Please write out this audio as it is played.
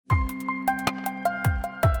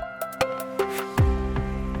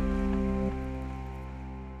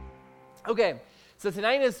Okay, so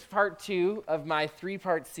tonight is part 2 of my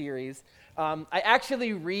 3-part series. I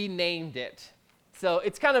actually renamed it, so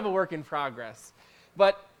it's kind of a work in progress.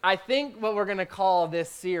 But I think what we're going to call this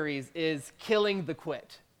series is Killing the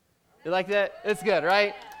Quit. You like that? It's good,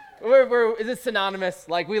 right? Is it synonymous?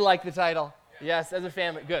 Like, we like the title? Yes, as a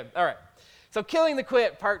family. Good. All right. So Killing the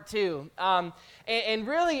Quit, part 2. And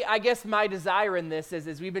really, I guess my desire in this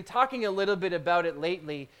is we've been talking a little bit about it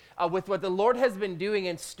lately with what the Lord has been doing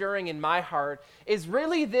and stirring in my heart, is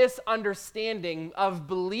really this understanding of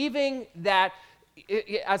believing that,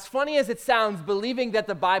 as funny as it sounds, believing that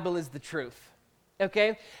the Bible is the truth,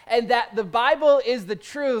 okay? And that the Bible is the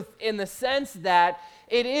truth in the sense that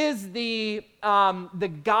it is the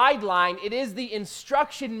guideline, it is the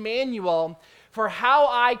instruction manual for how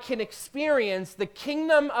I can experience the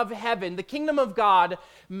kingdom of heaven, the kingdom of God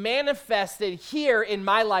manifested here in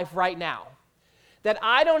my life right now. That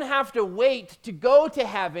I don't have to wait to go to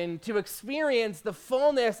heaven to experience the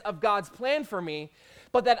fullness of God's plan for me,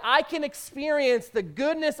 but that I can experience the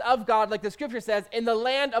goodness of God, like the scripture says, in the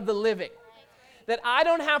land of the living. That I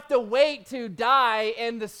don't have to wait to die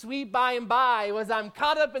in the sweet by and by as I'm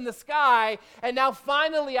caught up in the sky and now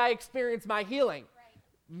finally I experience my healing.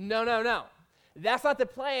 No. That's not the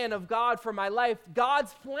plan of God for my life.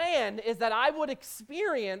 God's plan is that I would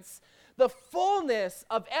experience the fullness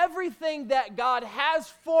of everything that God has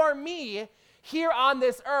for me here on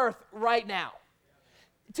this earth right now.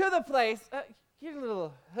 To the place, here's a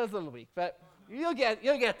little weak, but you'll get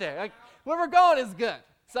there. Like, where we're going is good,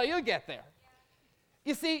 so you'll get there.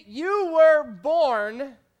 You see, you were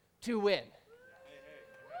born to win.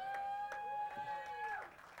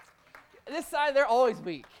 This side, they're always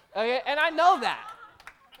weak, okay? And I know that.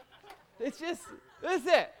 This is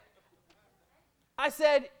it. I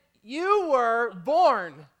said, you were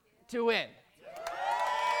born to win.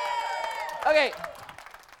 Okay,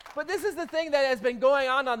 but this is the thing that has been going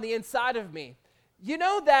on the inside of me. You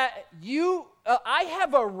know that I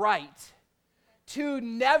have a right to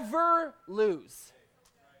never lose.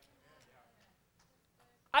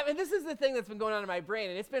 I mean, this is the thing that's been going on in my brain,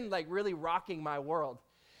 and it's been like really rocking my world,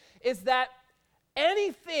 is that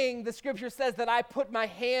anything the scripture says that I put my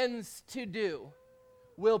hands to do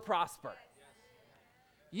will prosper.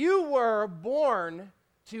 You were born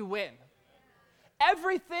to win.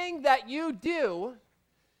 Everything that you do,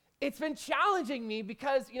 it's been challenging me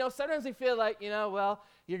because, sometimes we feel like, well,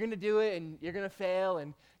 you're going to do it and you're going to fail,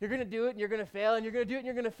 and you're going to do it and you're going to fail, and you're going to do it and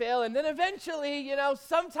you're going to fail, and then eventually,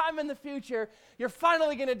 sometime in the future, you're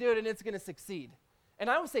finally going to do it and it's going to succeed.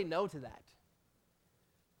 And I would say no to that.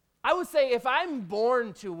 I would say if I'm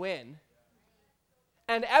born to win,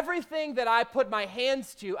 and everything that I put my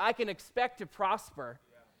hands to, I can expect to prosper,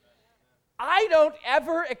 I don't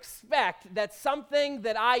ever expect that something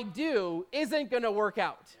that I do isn't going to work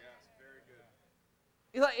out.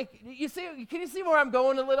 Yes, very good. Can you see where I'm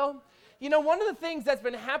going a little? One of the things that's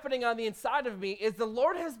been happening on the inside of me is the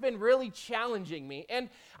Lord has been really challenging me. And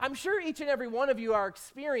I'm sure each and every one of you are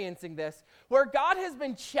experiencing this, where God has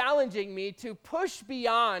been challenging me to push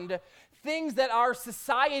beyond things that our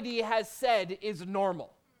society has said is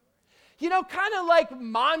normal. Kind of like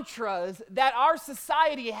mantras that our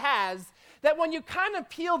society has, that when you kind of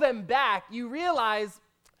peel them back, you realize,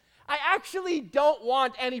 I actually don't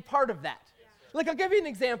want any part of that. Like, I'll give you an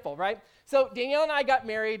example, right? So Danielle and I got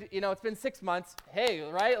married, it's been 6 months. Hey,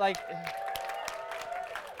 right? Like,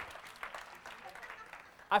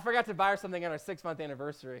 I forgot to buy her something on our 6-month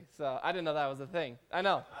anniversary, so I didn't know that was a thing. I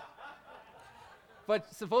know.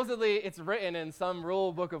 But supposedly it's written in some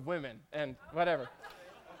rule book of women and whatever.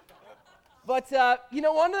 But,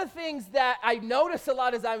 one of the things that I noticed a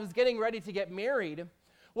lot as I was getting ready to get married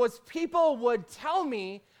was people would tell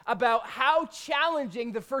me about how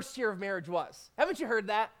challenging the first year of marriage was. Haven't you heard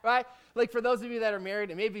that, right? Like, for those of you that are married,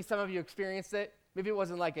 and maybe some of you experienced it, maybe it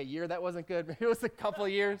wasn't like a year that wasn't good, maybe it was a couple of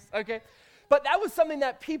years, okay? But that was something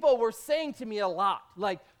that people were saying to me a lot,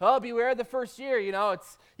 like, oh, beware of the first year,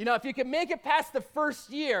 if you can make it past the first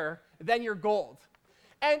year, then you're gold.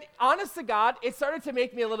 And honest to God, it started to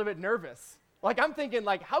make me a little bit nervous. Like, I'm thinking,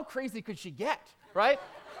 like, how crazy could she get, right?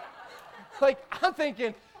 Like, I'm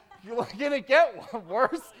thinking, you're going to get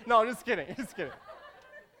worse? No, just kidding.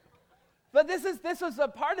 But this was a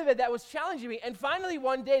part of it that was challenging me. And finally,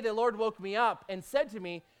 one day, the Lord woke me up and said to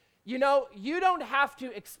me, you don't have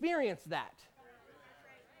to experience that.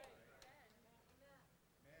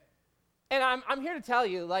 And I'm here to tell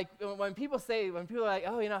you, like, when people are like,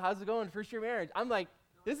 oh, how's it going, first year marriage? I'm like,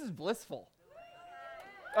 this is blissful.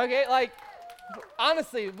 Okay, like,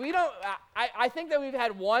 honestly, I think that we've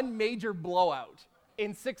had one major blowout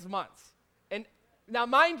in 6 months. And Now,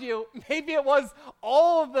 mind you, maybe it was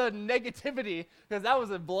all the negativity, because that was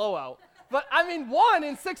a blowout. But, I mean, 1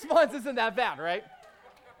 in 6 months isn't that bad, right?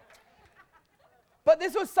 But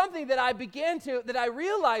this was something that I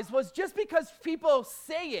realized was just because people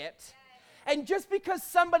say it, and just because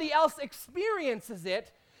somebody else experiences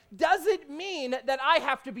it, doesn't mean that I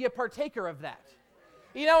have to be a partaker of that.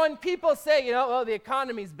 You know, when people say, well, the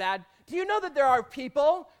economy's bad, do you know that there are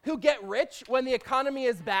people who get rich when the economy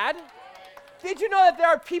is bad? Did you know that there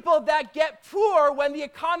are people that get poor when the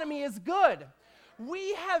economy is good?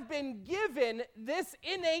 We have been given this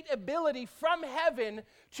innate ability from heaven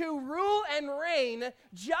to rule and reign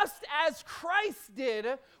just as Christ did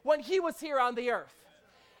when he was here on the earth.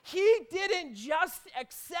 He didn't just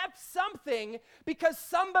accept something because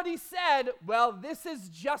somebody said, well, this is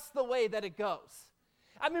just the way that it goes.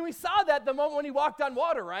 I mean, we saw that the moment when he walked on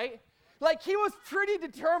water, right? Like, he was pretty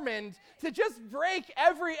determined to just break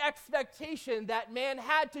every expectation that man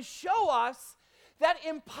had to show us that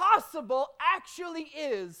impossible actually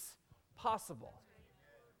is possible.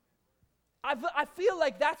 I feel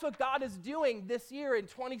like that's what God is doing this year in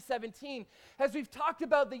 2017. As we've talked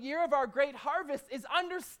about the year of our great harvest, is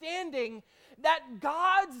understanding that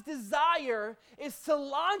God's desire is to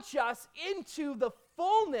launch us into the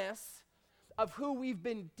fullness of who we've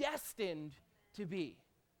been destined to be.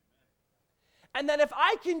 And that if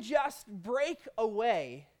I can just break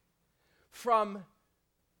away from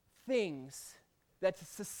things that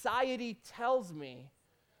society tells me,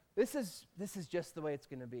 this is just the way it's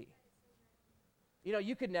going to be. You know,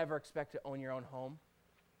 you could never expect to own your own home.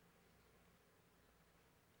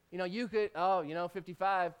 You know, you could,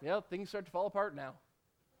 55, things start to fall apart now.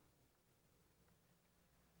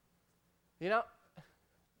 You know,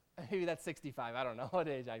 maybe that's 65, I don't know what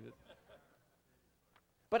age I did.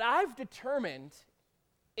 But I've determined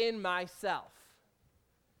in myself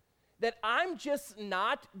that I'm just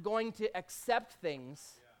not going to accept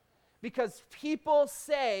things because people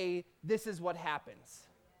say this is what happens.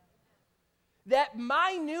 That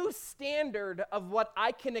my new standard of what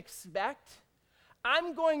I can expect,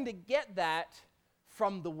 I'm going to get that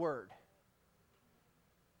from the Word.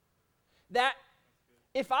 That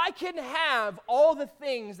if I can have all the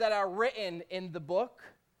things that are written in the book,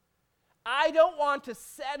 I don't want to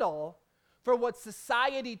settle for what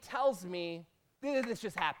society tells me this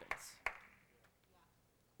just happens.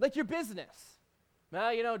 Like your business.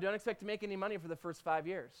 Well, don't expect to make any money for the first 5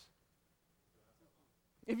 years.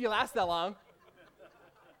 If you last that long.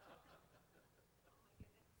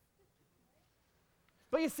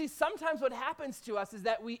 But you see, sometimes what happens to us is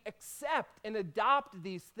that we accept and adopt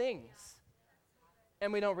these things,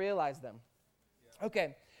 and we don't realize them.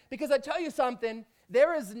 Okay, because I tell you something,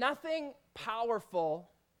 there is nothing powerful,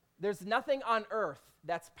 there's nothing on earth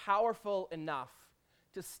that's powerful enough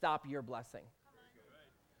to stop your blessing.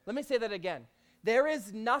 Let me say that again. There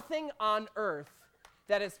is nothing on earth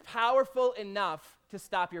that is powerful enough to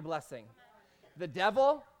stop your blessing. The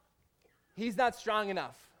devil, he's not strong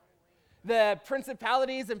enough. The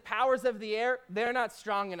principalities and powers of the air, they're not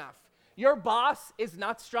strong enough. Your boss is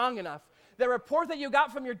not strong enough. The report that you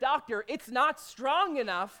got from your doctor, it's not strong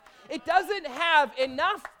enough. It doesn't have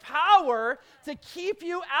enough power to keep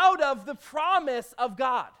you out of the promise of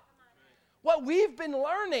God. What we've been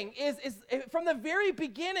learning is from the very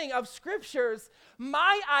beginning of scriptures,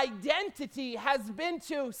 my identity has been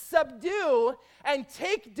to subdue and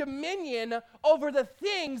take dominion over the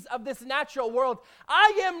things of this natural world.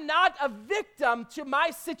 I am not a victim to my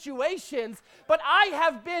situations, but I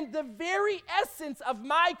have been, the very essence of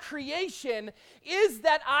my creation is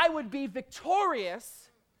that I would be victorious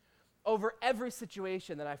over every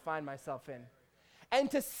situation that I find myself in. And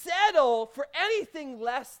to settle for anything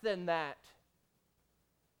less than that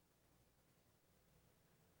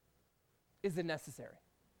isn't necessary.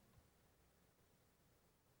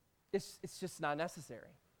 It's just not necessary.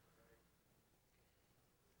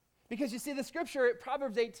 Because you see, the scripture,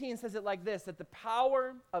 Proverbs 18 says it like this, that the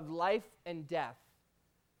power of life and death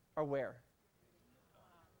are where?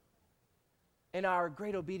 In our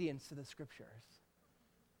great obedience to the scriptures.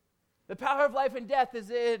 The power of life and death is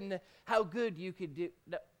in how good you could do.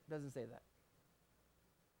 No, it doesn't say that.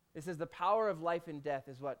 It says the power of life and death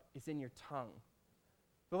is what is in your tongue.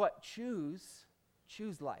 But what? Choose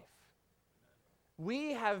life.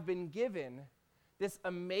 We have been given this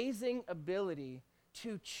amazing ability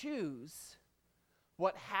to choose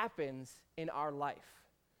what happens in our life.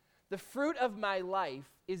 The fruit of my life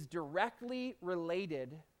is directly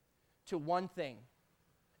related to one thing,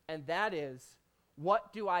 and that is,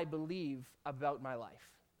 what do I believe about my life?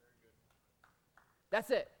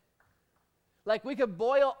 That's it. Like, we could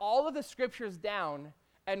boil all of the scriptures down,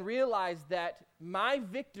 and realize that my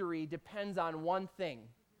victory depends on one thing,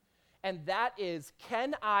 and that is,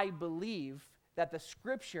 can I believe that the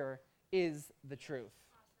Scripture is the truth?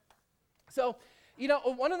 So,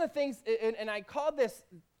 one of the things, and I called this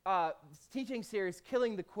teaching series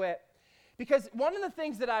Killing the Quit, because one of the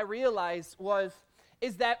things that I realized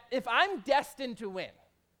is that if I'm destined to win,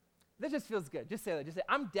 that just feels good. Just say that. Just say,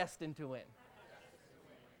 I'm destined to win.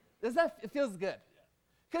 It feels good.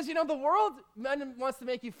 Because, the world wants to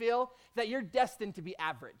make you feel that you're destined to be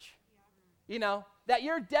average. That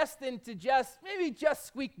you're destined to maybe just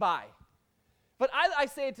squeak by. But I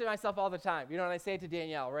say it to myself all the time, and I say it to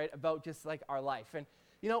Danielle, right, about just like our life. And,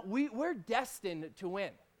 we're destined to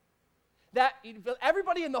win. That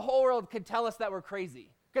everybody in the whole world could tell us that we're crazy.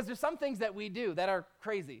 Because there's some things that we do that are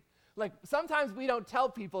crazy. Like, sometimes we don't tell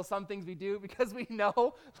people some things we do because we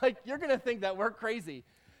know, you're going to think that we're crazy.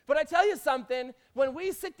 But I tell you something, when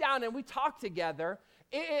we sit down and we talk together,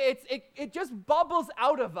 it just bubbles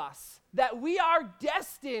out of us that we are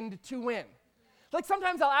destined to win. Like,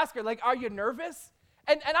 sometimes I'll ask her, are you nervous?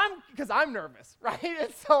 And because I'm nervous, right?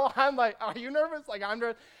 And so I'm like, are you nervous? I'm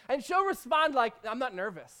nervous. And she'll respond I'm not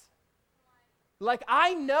nervous.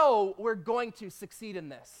 I know we're going to succeed in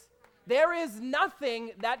this. There is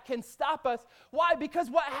nothing that can stop us. Why? Because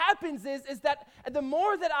what happens is that the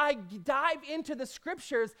more that I dive into the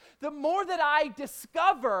Scriptures, the more that I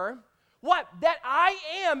discover that I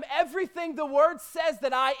am everything the Word says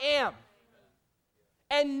that I am.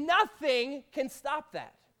 And nothing can stop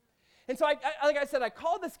that. And so, like I said, I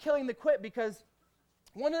call this Killing the Quit because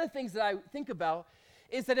one of the things that I think about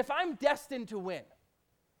is that if I'm destined to win,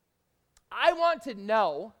 I want to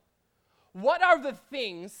know what are the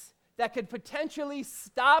things that could potentially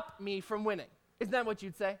stop me from winning. Isn't that what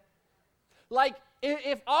you'd say?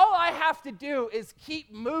 If all I have to do is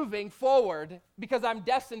keep moving forward because I'm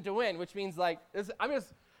destined to win, which means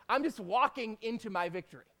I'm just walking into my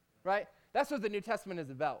victory, right? That's what the New Testament is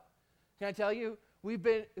about. Can I tell you?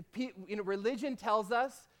 Religion tells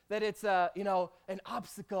us that it's an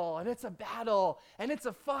obstacle, and it's a battle, and it's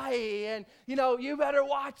a fight, and, you better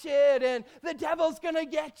watch it, and the devil's going to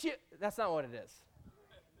get you. That's not what it is.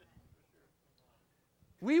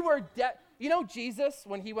 Jesus,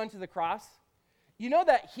 when he went to the cross,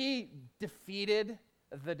 that he defeated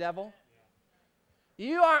the devil?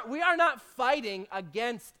 We are not fighting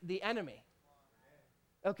against the enemy.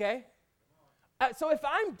 Okay? So if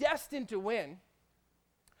I'm destined to win,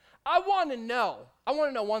 I want to know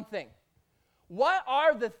one thing. What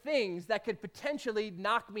are the things that could potentially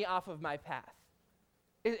knock me off of my path?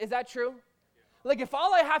 Is that true? If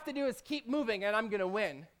all I have to do is keep moving and I'm going to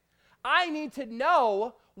win, I need to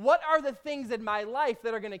know what are the things in my life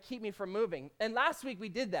that are going to keep me from moving. And last week we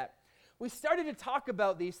did that. We started to talk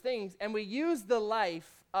about these things, and we used the life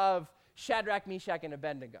of Shadrach, Meshach, and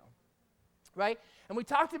Abednego. Right? And we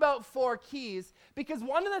talked about 4 keys because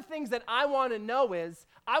one of the things that I want to know is,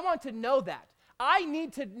 I want to know that. I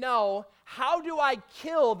need to know, how do I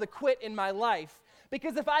kill the quit in my life?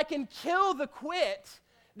 Because if I can kill the quit,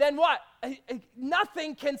 then what?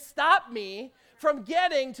 Nothing can stop me from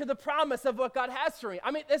getting to the promise of what God has for me. I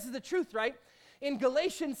mean, this is the truth, right? In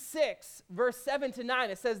Galatians 6, verse 7 to 9,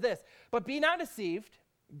 it says this, "But be not deceived,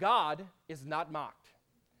 God is not mocked.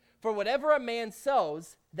 For whatever a man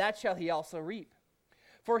sows, that shall he also reap.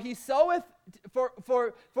 For he that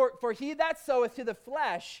soweth to the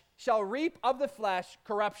flesh shall reap of the flesh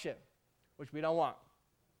corruption," which we don't want.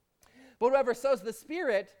 "But whoever sows to the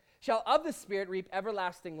Spirit shall of the Spirit reap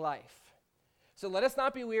everlasting life. So let us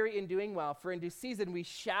not be weary in doing well, for in due season we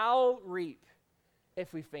shall reap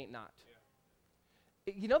if we faint not."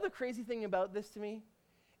 Yeah. The crazy thing about this to me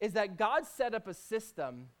is that God set up a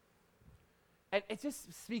system, and it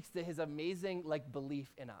just speaks to his amazing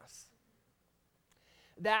belief in us,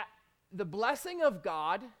 that the blessing of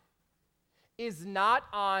God is not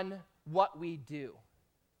on what we do.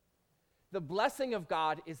 The blessing of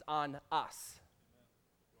God is on us.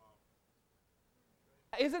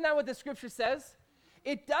 Isn't that what the Scripture says?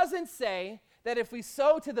 It doesn't say that if we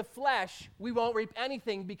sow to the flesh, we won't reap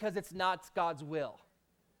anything because it's not God's will.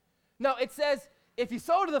 No, it says if you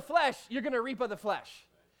sow to the flesh, you're going to reap of the flesh.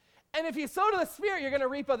 And if you sow to the Spirit, you're going to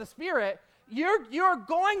reap of the Spirit. You're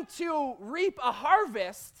going to reap a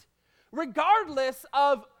harvest regardless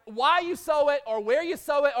of why you sow it or where you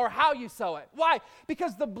sow it or how you sow it. Why?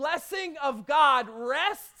 Because the blessing of God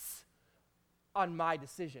rests on my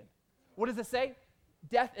decision. What does it say?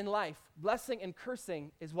 Death and life, blessing and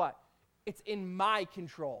cursing is what? It's in my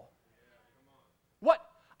control. What?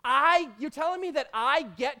 You're telling me that I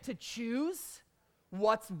get to choose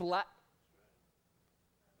what's blessed?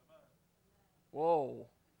 Whoa.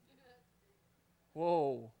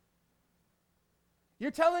 Whoa. You're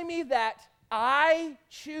telling me that I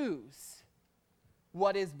choose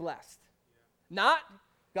what is blessed. Not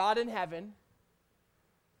God in heaven.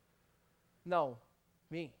 No,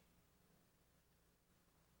 me.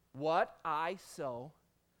 What I sow,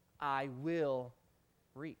 I will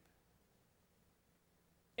reap.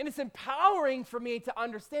 And it's empowering for me to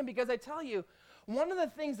understand, because I tell you, one of the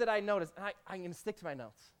things that I noticed, and I'm going to stick to my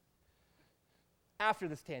notes after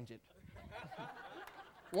this tangent.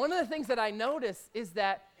 One of the things that I notice is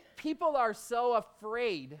that people are so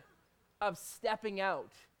afraid of stepping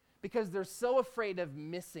out because they're so afraid of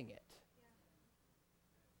missing it.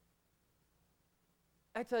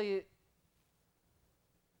 I tell you,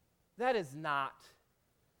 that's not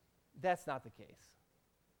the case.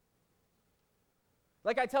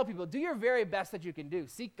 Like I tell people, do your very best that you can do.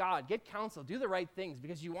 Seek God, get counsel, do the right things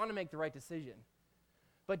because you want to make the right decision.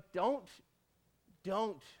 But don't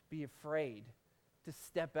be afraid to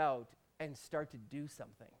step out and start to do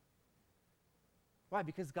something. Why?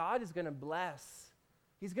 Because God is going to bless.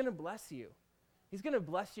 He's going to bless you. He's going to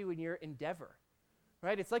bless you in your endeavor,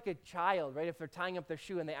 right? It's like a child, right? If they're tying up their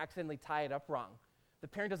shoe and they accidentally tie it up wrong, the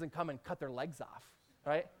parent doesn't come and cut their legs off,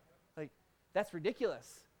 right? Like, that's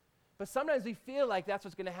ridiculous. But sometimes we feel like that's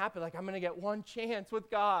what's going to happen. Like, I'm going to get one chance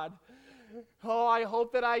with God. Oh, I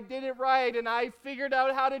hope that I did it right and I figured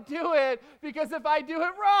out how to do it, because if I do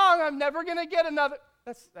it wrong, I'm never going to get another.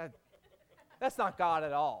 That's not God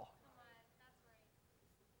at all.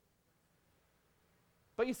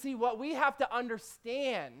 But you see, what we have to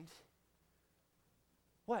understand,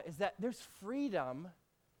 is that there's freedom,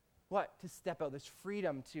 to step out. There's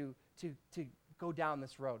freedom to go down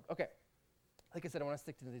this road. Okay. Like I said, I want to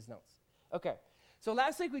stick to these notes. Okay. So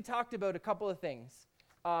last week we talked about a couple of things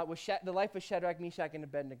with the life of Shadrach, Meshach, and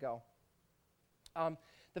Abednego.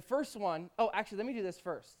 The first one, actually, let me do this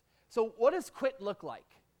first. So what does quit look like?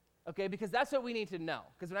 Okay, because that's what we need to know.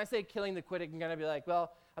 Because when I say killing the quit, I'm going to be like,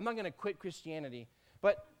 well, I'm not going to quit Christianity.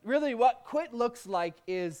 But really what quit looks like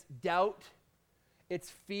is doubt, it's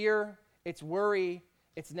fear, it's worry,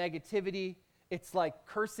 it's negativity, it's like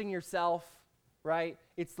cursing yourself, right?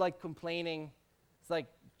 It's like complaining, it's like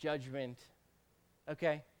judgment,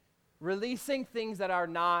 okay? Releasing things that are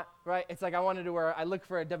not, right? It's like I looked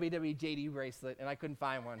for a WWJD bracelet and I couldn't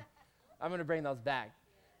find one. I'm going to bring those back.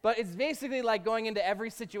 But it's basically like going into every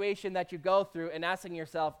situation that you go through and asking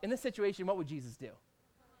yourself, in this situation, what would Jesus do?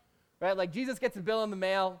 Right? Like Jesus gets a bill in the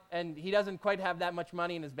mail and he doesn't quite have that much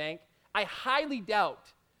money in his bank. I highly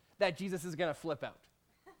doubt that Jesus is going to flip out.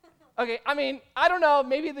 Okay, I mean, I don't know,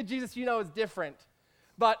 maybe the Jesus you know is different,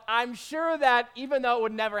 but I'm sure that even though it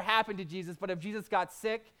would never happen to Jesus, but if Jesus got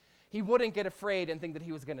sick, he wouldn't get afraid and think that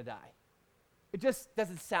he was going to die. It just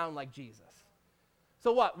doesn't sound like Jesus.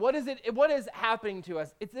 So what is happening to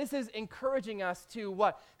us? This is encouraging us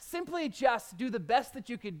to simply just do the best that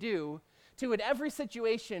you could do to, in every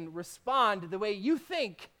situation, respond the way you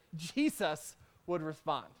think Jesus would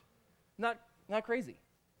respond. Not crazy,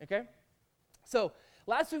 okay? So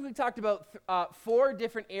last week we talked about 4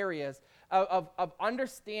 different areas of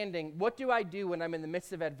understanding what do I do when I'm in the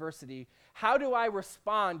midst of adversity? How do I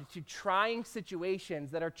respond to trying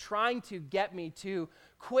situations that are trying to get me to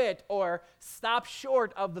quit or stop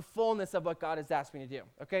short of the fullness of what God has asked me to do?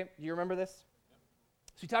 Okay, do you remember this?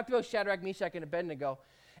 So we talked about Shadrach, Meshach, and Abednego,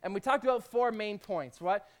 and we talked about 4 main points.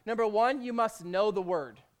 Number 1, you must know the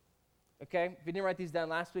word. Okay, if you didn't write these down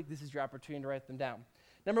last week, this is your opportunity to write them down.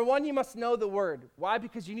 Number 1, you must know the word. Why?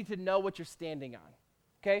 Because you need to know what you're standing on.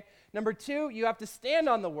 Okay? Number 2, you have to stand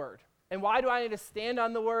on the word. And why do I need to stand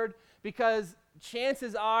on the word? Because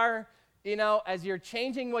chances are, as you're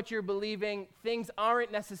changing what you're believing, things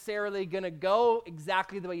aren't necessarily going to go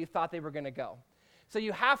exactly the way you thought they were going to go. So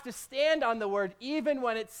you have to stand on the word even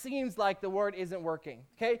when it seems like the word isn't working.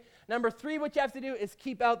 Okay? Number 3, what you have to do is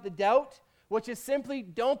keep out the doubt, which is simply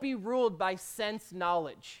don't be ruled by sense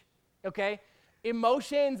knowledge. Okay?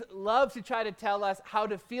 Emotions love to try to tell us how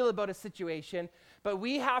to feel about a situation, but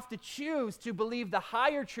we have to choose to believe the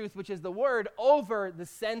higher truth, which is the word, over the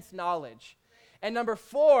sense knowledge. And number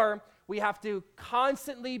 4, we have to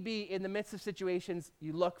constantly be in the midst of situations,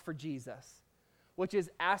 you look for Jesus, which is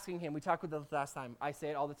asking him. We talked about this last time. I say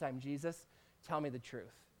it all the time, Jesus, tell me the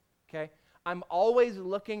truth, okay? I'm always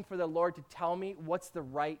looking for the Lord to tell me what's the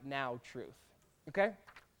right now truth, okay?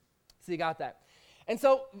 So you got that. And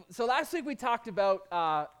so last week we talked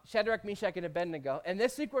about Shadrach, Meshach, and Abednego, and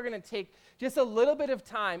this week we're going to take just a little bit of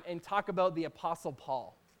time and talk about the Apostle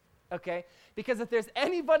Paul, okay? Because if there's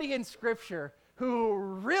anybody in Scripture who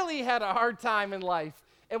really had a hard time in life,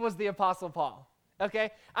 it was the Apostle Paul,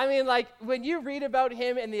 okay? I mean, like, when you read about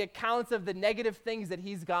him and the accounts of the negative things that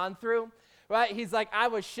he's gone through, right? He's like, I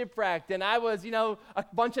was shipwrecked, and I was, a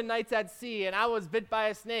bunch of nights at sea, and I was bit by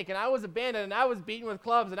a snake, and I was abandoned, and I was beaten with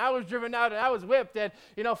clubs, and I was driven out, and I was whipped, and,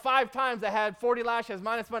 5 times I had 40 lashes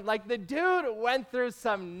minus 1. Like, the dude went through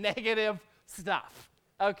some negative stuff,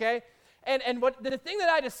 okay? And what the thing that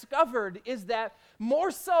I discovered is that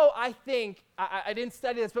more so, I think, I didn't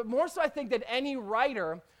study this, but more so I think that any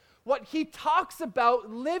writer, what he talks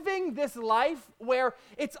about living this life where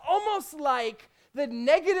it's almost like the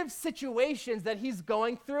negative situations that he's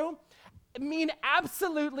going through mean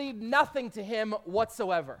absolutely nothing to him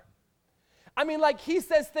whatsoever. I mean, like, he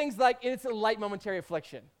says things like, it's a light momentary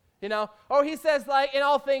affliction. Or he says, like, in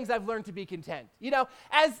all things I've learned to be content.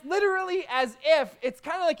 As literally as if it's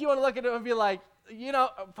kind of like you want to look at him and be like,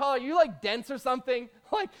 Paul, are you like dense or something?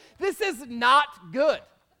 Like, this is not good.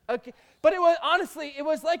 Okay. But it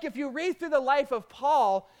was like if you read through the life of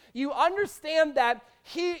Paul, you understand that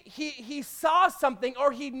he saw something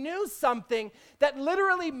or he knew something that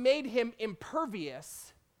literally made him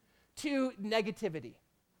impervious to negativity.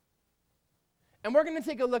 And we're going to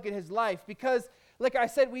take a look at his life because, like I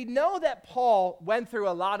said, we know that Paul went through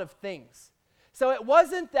a lot of things. So it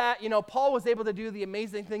wasn't that, Paul was able to do the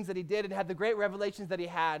amazing things that he did and had the great revelations that he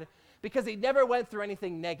had because he never went through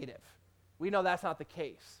anything negative. We know that's not the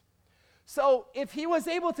case. So if he was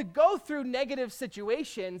able to go through negative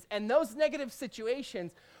situations and those negative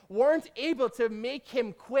situations weren't able to make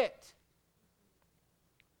him quit,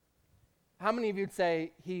 how many of you would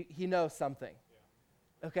say he knows something?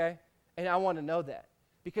 Yeah. Okay? And I want to know that.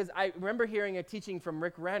 Because I remember hearing a teaching from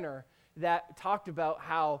Rick Renner that talked about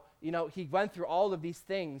how, he went through all of these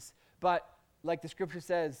things, but like the scripture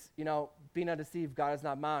says, be not deceived, God is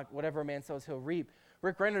not mocked. Whatever a man sows, he'll reap.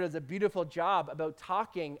 Rick Renner does a beautiful job about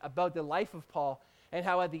talking about the life of Paul and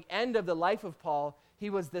how at the end of the life of Paul, he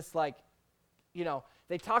was this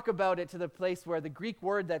they talk about it to the place where the Greek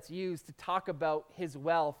word that's used to talk about his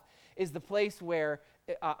wealth is the place where,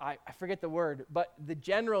 I forget the word, but the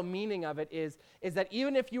general meaning of it is that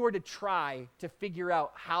even if you were to try to figure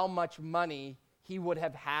out how much money he would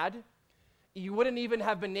have had, you wouldn't even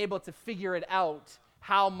have been able to figure it out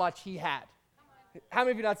how much he had. How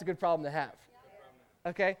many of you know that's a good problem to have?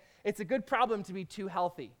 Okay? It's a good problem to be too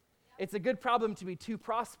healthy. It's a good problem to be too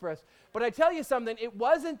prosperous. But I tell you something, it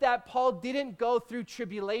wasn't that Paul didn't go through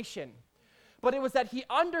tribulation, but it was that he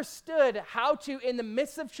understood how to, in the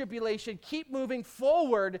midst of tribulation, keep moving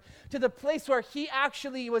forward to the place where he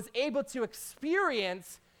actually was able to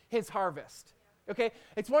experience his harvest. Okay?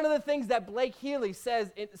 It's one of the things that Blake Healy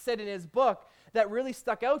said in his book that really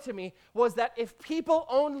stuck out to me was that if people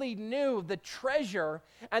only knew the treasure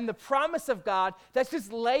and the promise of God that's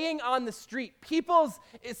just laying on the street, people's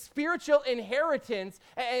spiritual inheritance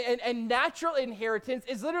and natural inheritance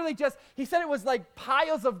is literally just, he said it was like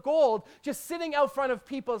piles of gold just sitting out front of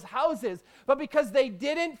people's houses. But because they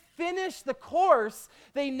didn't finish the course,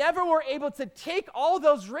 they never were able to take all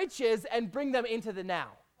those riches and bring them into the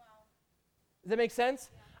now. Does that make sense?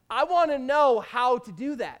 I want to know how to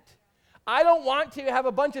do that. I don't want to have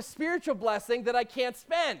a bunch of spiritual blessing that I can't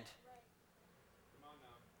spend.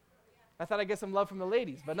 I thought I'd get some love from the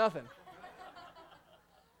ladies, but nothing.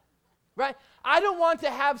 Right? I don't want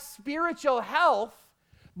to have spiritual health,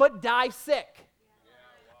 but die sick.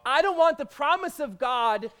 I don't want the promise of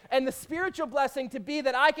God and the spiritual blessing to be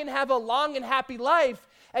that I can have a long and happy life,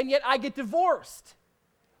 and yet I get divorced.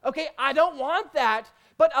 Okay, I don't want that.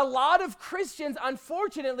 But a lot of Christians,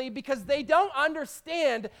 unfortunately, because they don't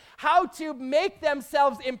understand how to make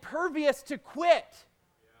themselves impervious to quit.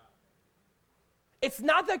 It's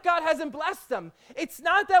not that God hasn't blessed them. It's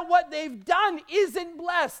not that what they've done isn't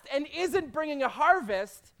blessed and isn't bringing a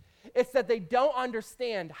harvest. It's that they don't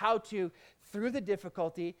understand how to, through the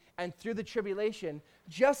difficulty and through the tribulation,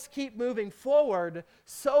 just keep moving forward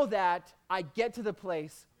so that I get to the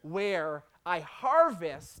place where I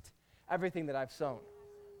harvest everything that I've sown.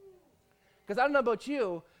 Because I don't know about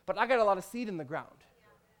you, but I got a lot of seed in the ground.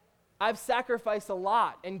 I've sacrificed a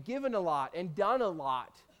lot and given a lot and done a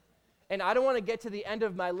lot. And I don't want to get to the end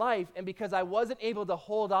of my life, and because I wasn't able to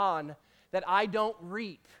hold on, that I don't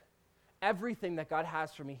reap everything that God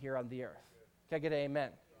has for me here on the earth. Can I get an amen?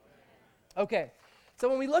 Okay, so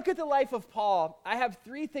when we look at the life of Paul, I have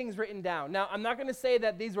 3 things written down. Now, I'm not going to say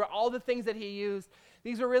that these were all the things that he used.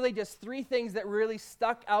 These were really just 3 things that really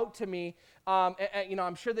stuck out to me.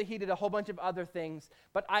 I'm sure that he did a whole bunch of other things,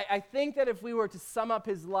 but I think that if we were to sum up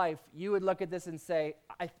his life, you would look at this and say,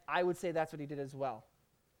 I would say that's what he did as well.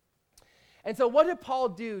 And so what did Paul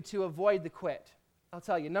do to avoid the quit? I'll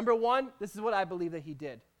tell you. Number 1, this is what I believe that he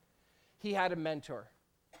did. He had a mentor.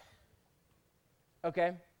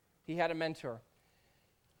 Okay? He had a mentor.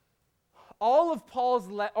 all of Paul's,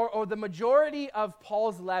 or the majority of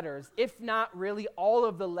Paul's letters, if not really all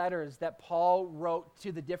of the letters that Paul wrote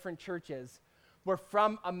to the different churches, were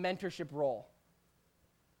from a mentorship role,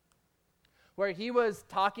 where he was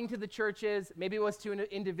talking to the churches, maybe it was to an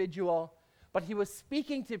individual, but he was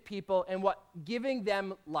speaking to people and giving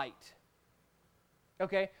them light.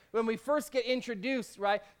 Okay? When we first get introduced,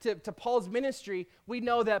 right, to Paul's ministry, we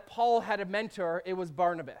know that Paul had a mentor. It was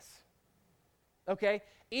Barnabas. Okay?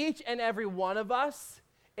 Each and every one of us,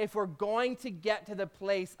 if we're going to get to the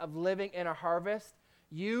place of living in a harvest,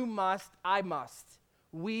 you must, I must,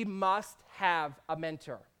 we must have a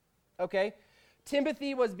mentor. Okay?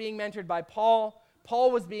 Timothy was being mentored by Paul.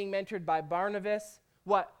 Paul was being mentored by Barnabas.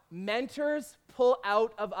 What? Mentors pull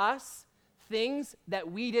out of us things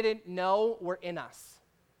that we didn't know were in us.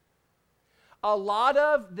 A lot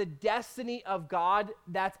of the destiny of God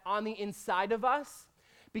that's on the inside of us,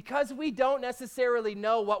 because we don't necessarily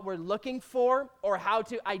know what we're looking for or how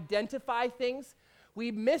to identify things,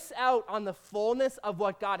 we miss out on the fullness of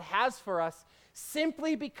what God has for us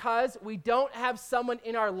simply because we don't have someone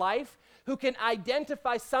in our life who can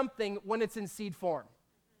identify something when it's in seed form.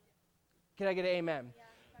 Can I get an amen? Yeah,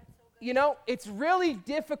 that's so good. You know, it's really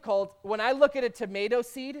difficult when I look at a tomato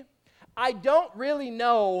seed. I don't really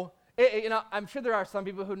know. I'm sure there are some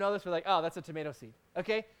people who know this. We're like, oh, that's a tomato seed.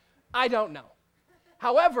 Okay? I don't know.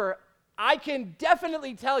 However, I can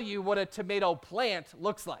definitely tell you what a tomato plant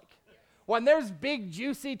looks like. When there's big,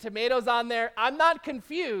 juicy tomatoes on there, I'm not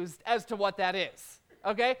confused as to what that is.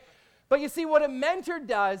 Okay? But you see, what a mentor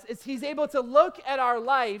does is he's able to look at our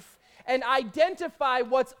life and identify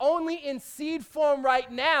what's only in seed form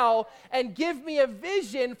right now and give me a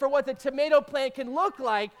vision for what the tomato plant can look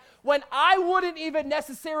like when I wouldn't even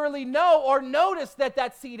necessarily know or notice that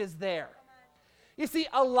that seed is there. You see,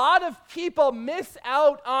 a lot of people miss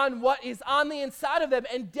out on what is on the inside of them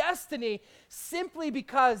and destiny simply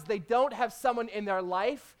because they don't have someone in their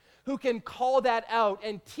life who can call that out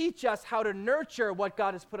and teach us how to nurture what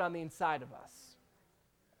God has put on the inside of us.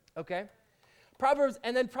 Okay? Proverbs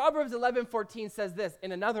 11:14 says this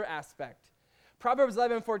in another aspect. Proverbs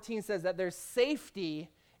 11:14 says that there's safety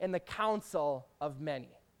in the counsel of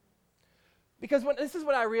many. Because this is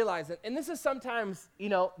what I realize, and this is sometimes,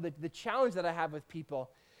 the challenge that I have with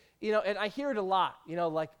people, and I hear it a lot,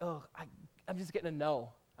 like, oh, I'm just getting a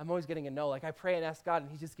no. I'm always getting a no. Like, I pray and ask God,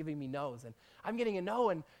 and he's just giving me no's. And I'm getting a no,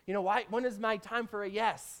 and, why? When is my time for a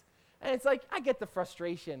yes? And it's like, I get the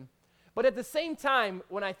frustration. But at the same time,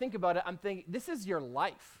 when I think about it, I'm thinking, this is your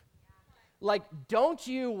life. Like, don't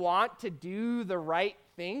you want to do the right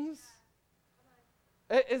things?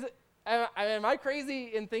 Am I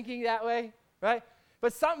crazy in thinking that way? Right?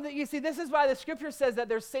 But something that you see, this is why the scripture says that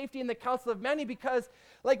there's safety in the counsel of many, because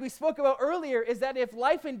like we spoke about earlier, is that if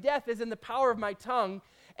life and death is in the power of my tongue,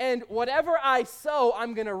 and whatever I sow,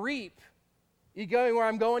 I'm going to reap. You going where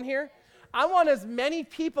I'm going here? I want as many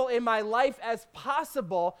people in my life as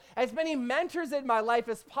possible, as many mentors in my life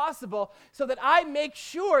as possible, so that I make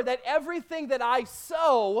sure that everything that I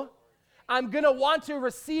sow, I'm going to want to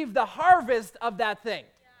receive the harvest of that thing.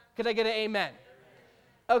 Could I get an amen?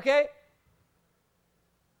 Okay?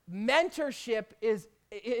 Mentorship is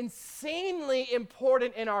insanely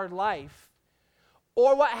important in our life.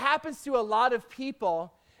 Or what happens to a lot of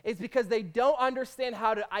people is because they don't understand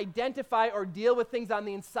how to identify or deal with things on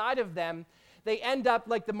the inside of them, they end up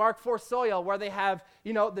like the Mark IV soil, where they have,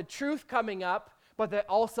 the truth coming up, but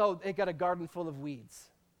they got a garden full of weeds.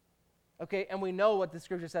 Okay, and we know what the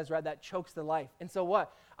scripture says, right? That chokes the life. And so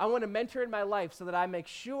what? I want to mentor in my life so that I make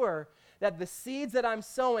sure that the seeds that I'm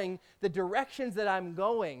sowing, the directions that I'm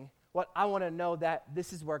going, I want to know that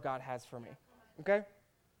this is where God has for me. Okay?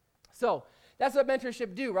 So that's what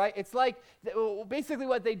mentorship do, right? It's like, basically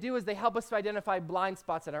what they do is they help us to identify blind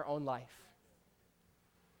spots in our own life.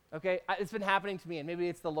 Okay? It's been happening to me, and maybe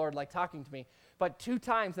it's the Lord talking to me, but 2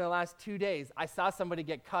 times in the last 2 days, I saw somebody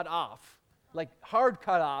get cut off, like hard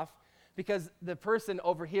cut off, because the person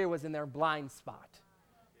over here was in their blind spot.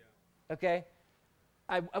 Okay?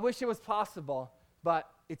 I wish it was possible, but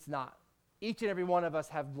it's not. Each and every one of us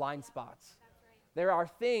have blind spots. There are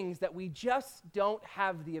things that we just don't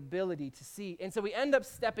have the ability to see. And so we end up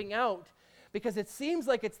stepping out because it seems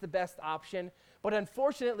like it's the best option, but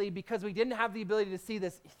unfortunately, because we didn't have the ability to see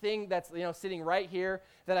this thing that's sitting right here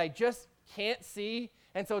that I just can't see,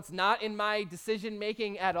 and so it's not in my decision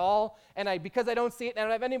making at all, and because I don't see it and I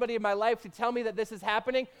don't have anybody in my life to tell me that this is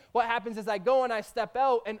happening, what happens is I go and I step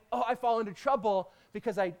out and I fall into trouble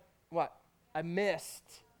because I missed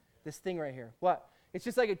this thing right here. What? It's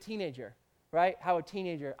just like a teenager, right? How a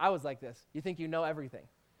teenager, I was like this. You think you know everything,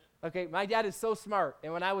 Okay, my dad is so smart,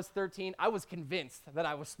 and when I was 13, I was convinced that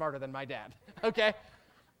I was smarter than my dad, okay?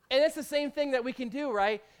 And it's the same thing that we can do,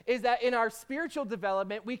 right? Is that in our spiritual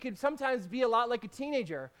development, we can sometimes be a lot like a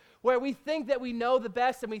teenager, where we think that we know the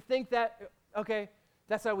best, and we think that, okay,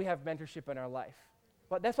 that's why we have mentorship in our life.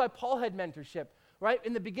 But that's why Paul had mentorship, right?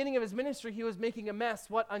 In the beginning of his ministry, he was making a mess,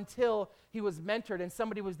 until he was mentored, and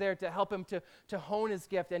somebody was there to help him to hone his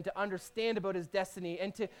gift and to understand about his destiny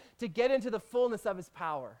and to get into the fullness of his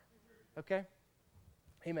power. Okay?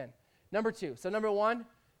 Amen. Number 2. So number 1,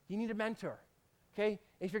 you need a mentor. Okay?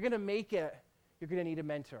 If you're going to make it, you're going to need a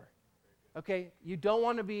mentor. Okay? You don't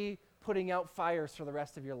want to be putting out fires for the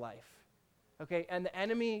rest of your life. Okay? And the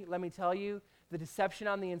enemy, let me tell you, the deception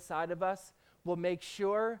on the inside of us will make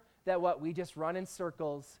sure that we just run in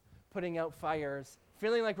circles, putting out fires,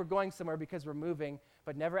 feeling like we're going somewhere because we're moving,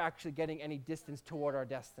 but never actually getting any distance toward our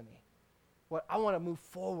destiny. I want to move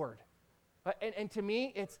forward. And to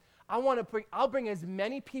me, I'll bring as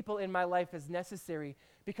many people in my life as necessary.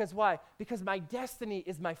 Because why? Because my destiny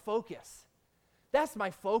is my focus. That's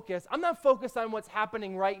my focus. I'm not focused on what's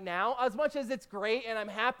happening right now, as much as it's great and I'm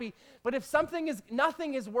happy. But if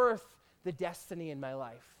nothing is worth the destiny in my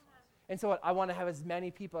life. And so I want to have as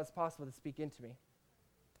many people as possible to speak into me.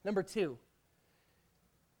 Number 2,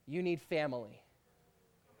 you need family.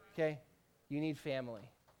 Okay? You need family.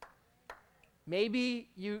 Maybe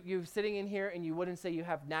you're sitting in here and you wouldn't say you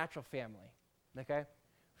have natural family. Okay?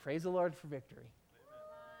 Praise the Lord for victory.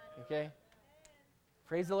 Okay?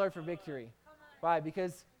 Praise the Lord for victory. Why?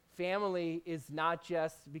 Because family is not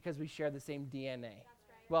just because we share the same DNA.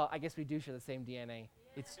 Well, I guess we do share the same DNA.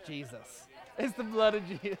 It's Jesus. It's the blood of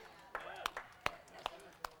Jesus.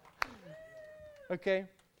 Okay?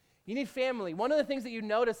 You need family. One of the things that you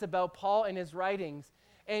notice about Paul in his writings,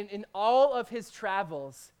 and in all of his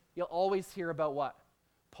travels, you'll always hear about what?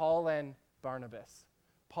 Paul and Barnabas.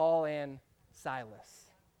 Paul and Silas.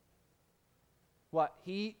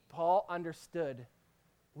 Paul understood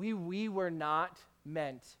we were not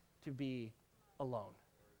meant to be alone.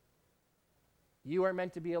 You weren't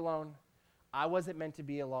meant to be alone. I wasn't meant to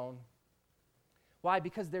be alone. Why?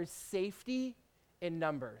 Because there's safety in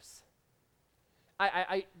numbers.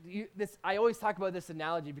 I always talk about this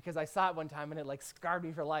analogy because I saw it one time and it scarred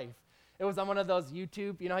me for life. It was on one of those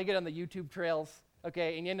YouTube, how you get on the YouTube trails,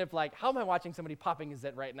 okay, and you end up how am I watching somebody popping his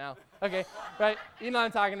zit right now? Okay, right? You know what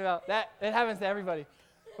I'm talking about. It happens to everybody.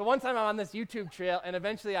 But one time I'm on this YouTube trail and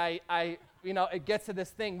eventually it gets to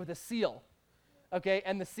this thing with a seal, okay,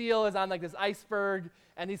 and the seal is on this iceberg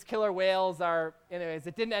and these killer whales anyways,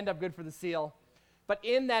 it didn't end up good for the seal. But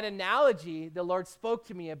in that analogy, the Lord spoke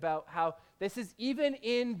to me about how this is even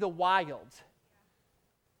in the wild.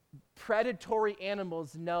 Predatory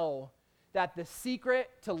animals know that the secret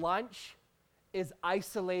to lunch is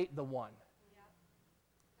isolate the one. Yeah.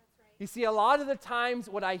 That's right. You see, a lot of the times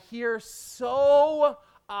what I hear so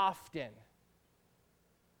often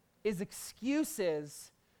is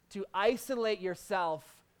excuses to isolate yourself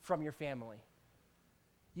from your family.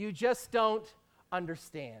 You just don't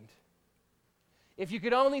understand. If you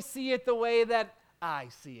could only see it the way that I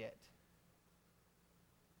see it.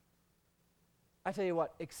 I tell you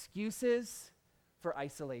what, excuses for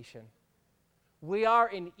isolation. We are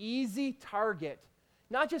an easy target,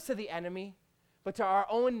 not just to the enemy, but to our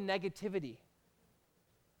own negativity.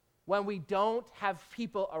 When we don't have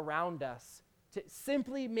people around us to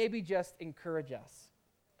simply maybe just encourage us.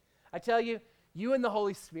 I tell you, you and the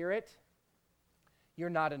Holy Spirit, you're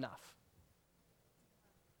not enough.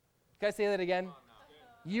 Can I say that again?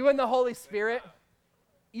 You and the Holy Spirit,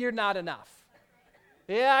 you're not enough.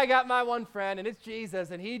 Yeah, I got my one friend, and it's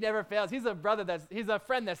Jesus, and he never fails. He's a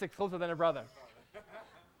friend that's closer than a brother.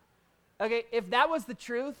 Okay, if that was the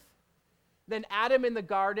truth, then Adam in the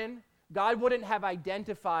garden, God wouldn't have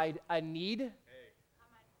identified a need.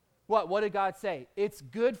 What did God say? It's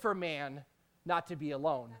good for man not to be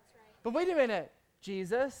alone. That's right. But wait a minute,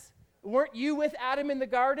 Jesus, weren't you with Adam in the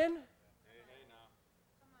garden?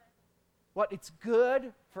 It's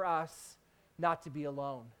good for us not to be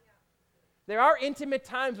alone. Yeah. There are intimate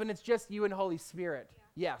times when it's just you and Holy Spirit,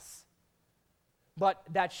 yes. But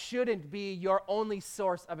that shouldn't be your only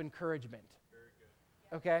source of encouragement. Very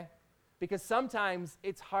good. Okay? Because sometimes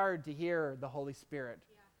it's hard to hear the Holy Spirit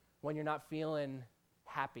when you're not feeling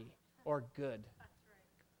happy or good. That's right.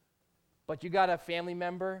 But you got a family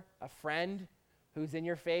member, a friend who's in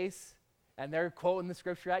your face, and they're quoting the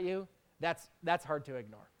scripture at you, that's hard to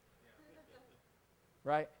ignore.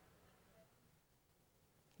 Right?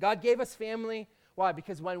 God gave us family. Why?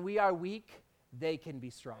 Because when we are weak, they can be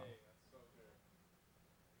strong.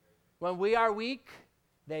 When we are weak,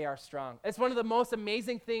 they are strong. It's one of the most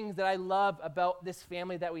amazing things that I love about this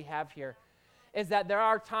family that we have here, is that there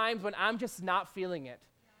are times when I'm just not feeling it.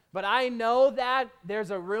 But I know that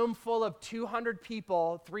there's a room full of 200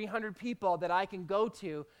 people, 300 people that I can go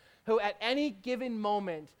to who at any given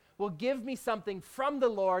moment will give me something from the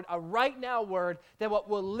Lord, a right now word that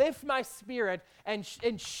will lift my spirit and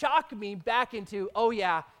shock me back into, oh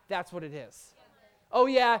yeah, that's what it is. Oh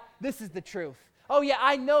yeah, this is the truth. Oh yeah,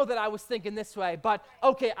 I know that I was thinking this way, but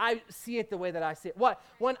okay, I see it the way that I see it. What?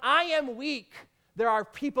 When I am weak, there are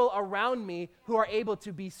people around me who are able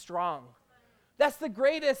to be strong. That's the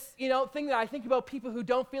greatest, thing that I think about people who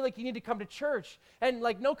don't feel like you need to come to church, and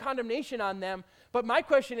like no condemnation on them. But my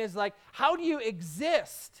question is like, how do you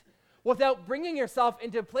exist without bringing yourself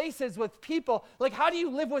into places with people? Like, how do you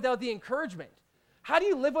live without the encouragement? How do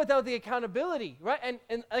you live without the accountability, right?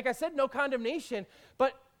 And like I said, no condemnation,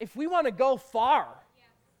 but if we want to go far,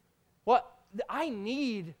 I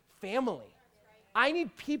need family. I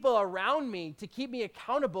need people around me to keep me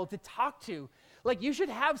accountable, to talk to. Like, you should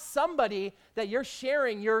have somebody that you're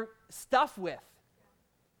sharing your stuff with,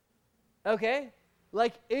 okay?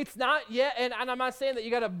 Like, it's not yet, and I'm not saying that you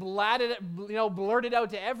got to blurt it out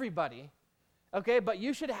to everybody, okay? But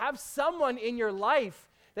you should have someone in your life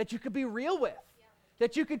that you could be real with,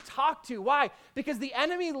 that you could talk to. Why? Because the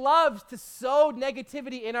enemy loves to sow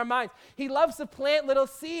negativity in our minds. He loves to plant little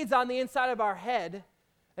seeds on the inside of our head,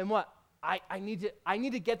 and what? I need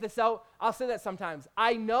to get this out. I'll say that sometimes.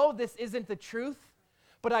 I know this isn't the truth,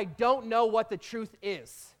 but I don't know what the truth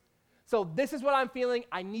is. So this is what I'm feeling.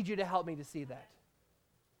 I need you to help me to see that.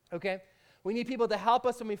 Okay? We need people to help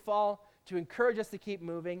us when we fall, to encourage us to keep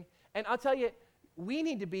moving. And I'll tell you, we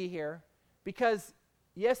need to be here because,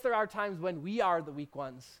 yes, there are times when we are the weak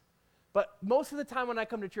ones. But most of the time when I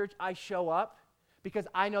come to church, I show up because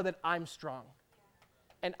I know that I'm strong.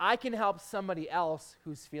 And I can help somebody else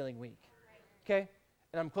who's feeling weak. Okay?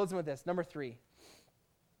 And I'm closing with this. Number 3.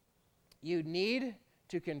 You need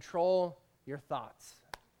to control your thoughts.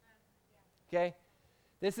 Okay?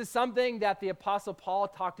 This is something that the Apostle Paul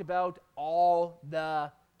talked about all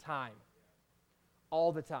the time.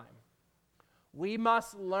 All the time. We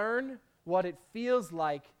must learn what it feels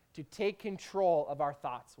like to take control of our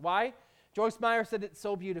thoughts. Why? Joyce Meyer said it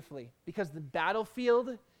so beautifully. Because the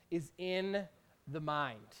battlefield is in the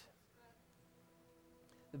mind.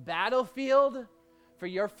 The battlefield for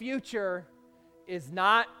your future is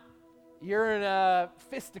not you're in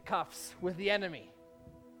fisticuffs with the enemy.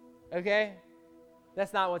 Okay?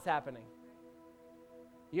 That's not what's happening.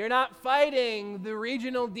 You're not fighting the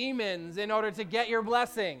regional demons in order to get your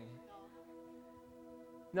blessing.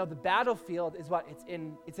 No, the battlefield is what?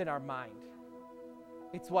 It's in our mind.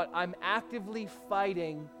 It's what? I'm actively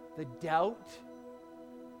fighting the doubt,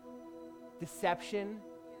 deception,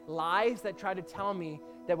 lies that try to tell me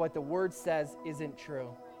that what the word says isn't true.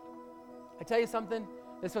 I tell you something,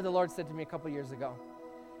 this is what the Lord said to me a couple years ago.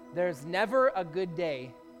 There's never a good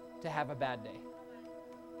day to have a bad day.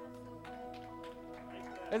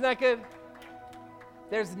 Isn't that good?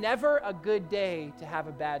 There's never a good day to have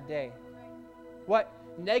a bad day. What?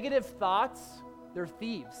 Negative thoughts, they're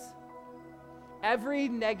thieves. Every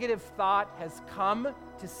negative thought has come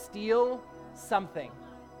to steal something.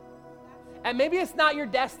 And maybe it's not your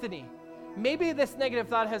destiny. Maybe this negative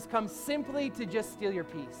thought has come simply to just steal your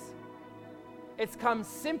peace. It's come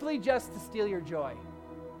simply just to steal your joy.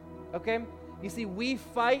 Okay? You see, we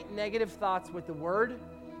fight negative thoughts with the word,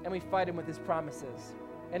 and we fight them with his promises.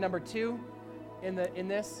 And number 2, in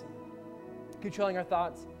this, controlling our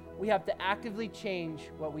thoughts, we have to actively change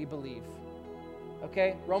what we believe.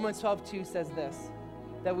 Okay? Romans 12:2 says this,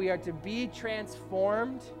 that we are to be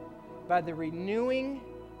transformed by the renewing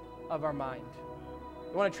of our mind.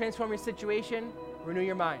 You want to transform your situation? Renew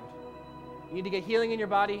your mind. You need to get healing in your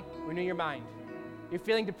body? Renew your mind. You're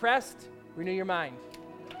feeling depressed? Renew your mind.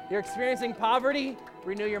 You're experiencing poverty?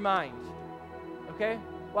 Renew your mind. Okay?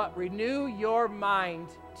 What? Renew your mind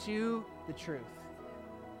to the truth.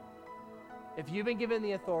 If you've been given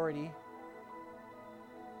the authority,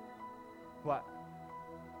 what?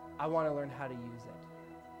 I want to learn how to use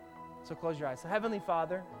it. So close your eyes. So Heavenly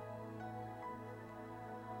Father,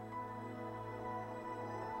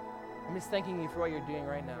 I'm just thanking you for what you're doing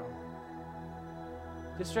right now.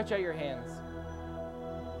 Just stretch out your hands.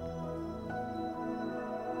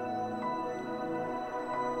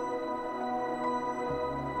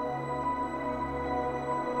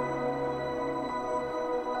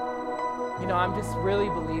 I'm just really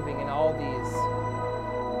believing in all these.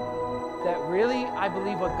 That really, I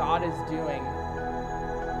believe what God is doing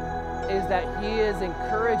is that he is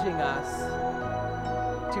encouraging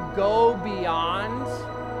us to go beyond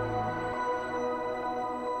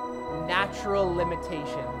natural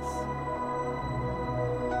limitations.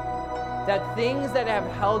 That things that have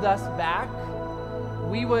held us back,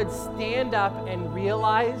 we would stand up and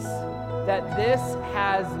realize that this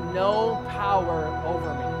has no power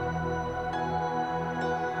over me.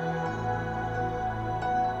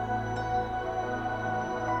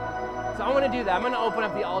 So I want to do that. I'm going to open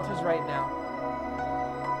up the altars right now.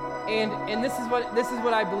 And this is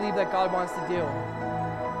what I believe that God wants to do.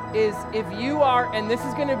 Is if you are, and this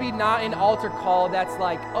is going to be not an altar call that's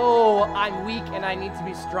like, oh, I'm weak and I need to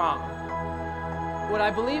be strong. What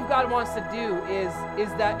I believe God wants to do is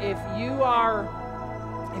that if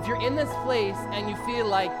you're in this place and you feel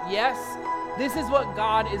like, yes, this is what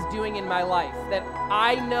God is doing in my life, that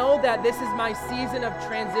I know that this is my season of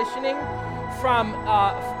transitioning from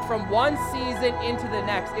one season into the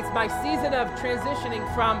next. It's my season of transitioning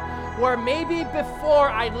from where maybe before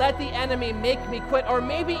I'd let the enemy make me quit, or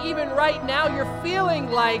maybe even right now you're feeling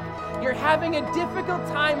like you're having a difficult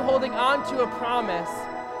time holding on to a promise.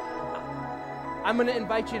 I'm going to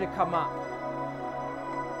invite you to come up.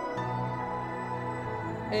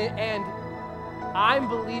 And I'm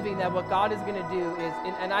believing that what God is going to do is,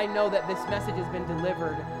 and I know that this message has been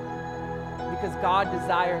delivered because God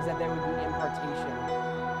desires that there would be impartation.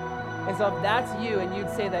 And so if that's you and you'd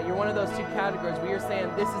say that you're one of those two categories where you're saying,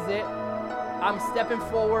 this is it, I'm stepping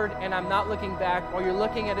forward and I'm not looking back, or you're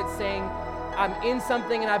looking at it saying, I'm in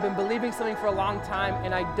something and I've been believing something for a long time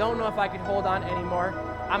and I don't know if I can hold on anymore,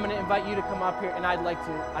 I'm going to invite you to come up here and I'd like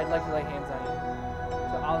to lay hands on you.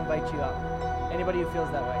 So I'll invite you up. Anybody who feels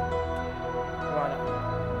that way, come on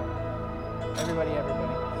up. Everybody.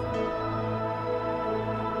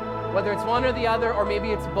 Whether it's one or the other, or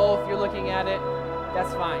maybe it's both, you're looking at it,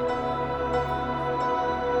 that's fine.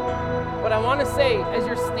 What I want to say, as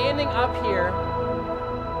you're standing up here,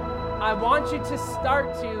 I want you to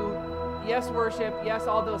start to, yes, worship, yes,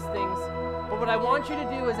 all those things, but what I want you to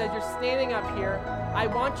do is, as you're standing up here, I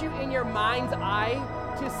want you in your mind's eye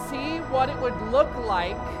to see what it would look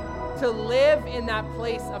like to live in that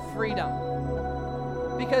place of freedom.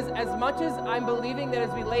 Because as much as I'm believing that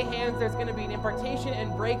as we lay hands, there's going to be an impartation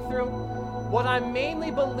and breakthrough, what I'm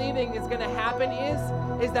mainly believing is going to happen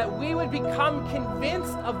is that we would become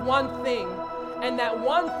convinced of one thing, and that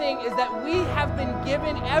one thing is that we have been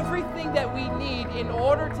given everything that we need in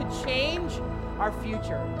order to change our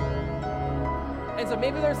future. And so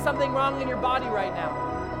maybe there's something wrong in your body right now.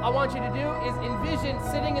 All I want you to do is envision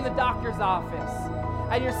sitting in the doctor's office,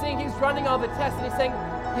 and you're seeing he's running all the tests, and he's saying,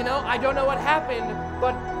 I don't know what happened,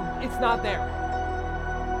 but it's not there.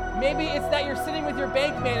 Maybe it's that you're sitting with your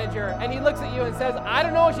bank manager and he looks at you and says, I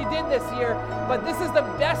don't know what you did this year, but this is the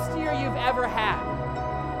best year you've ever had.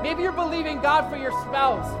 Maybe you're believing God for your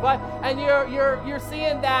spouse, and you're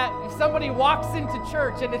seeing that somebody walks into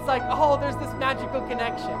church and it's like, oh, there's this magical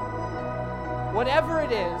connection. Whatever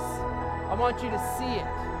it is, I want you to see it.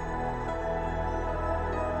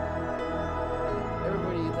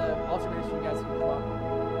 Everybody, the altar ministry, you guys can come up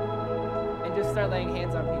and just start laying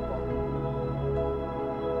hands on people.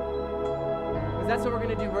 Because that's what we're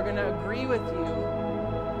going to do. We're going to agree with you.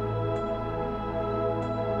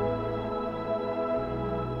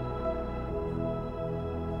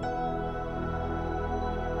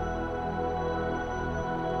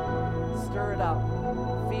 Stir it up.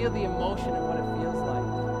 Feel the emotion of what it feels like.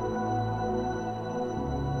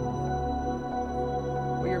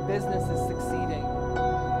 Where your business is succeeding.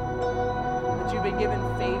 That you've been given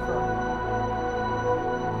favor.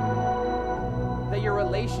 That your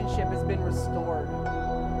relationship has been restored,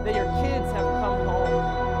 that your kids have come home.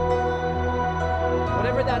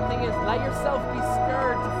 Whatever that thing is, let yourself be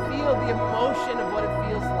stirred to feel the emotion of what it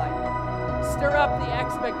feels like. Stir up the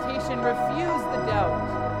expectation, refuse the doubt.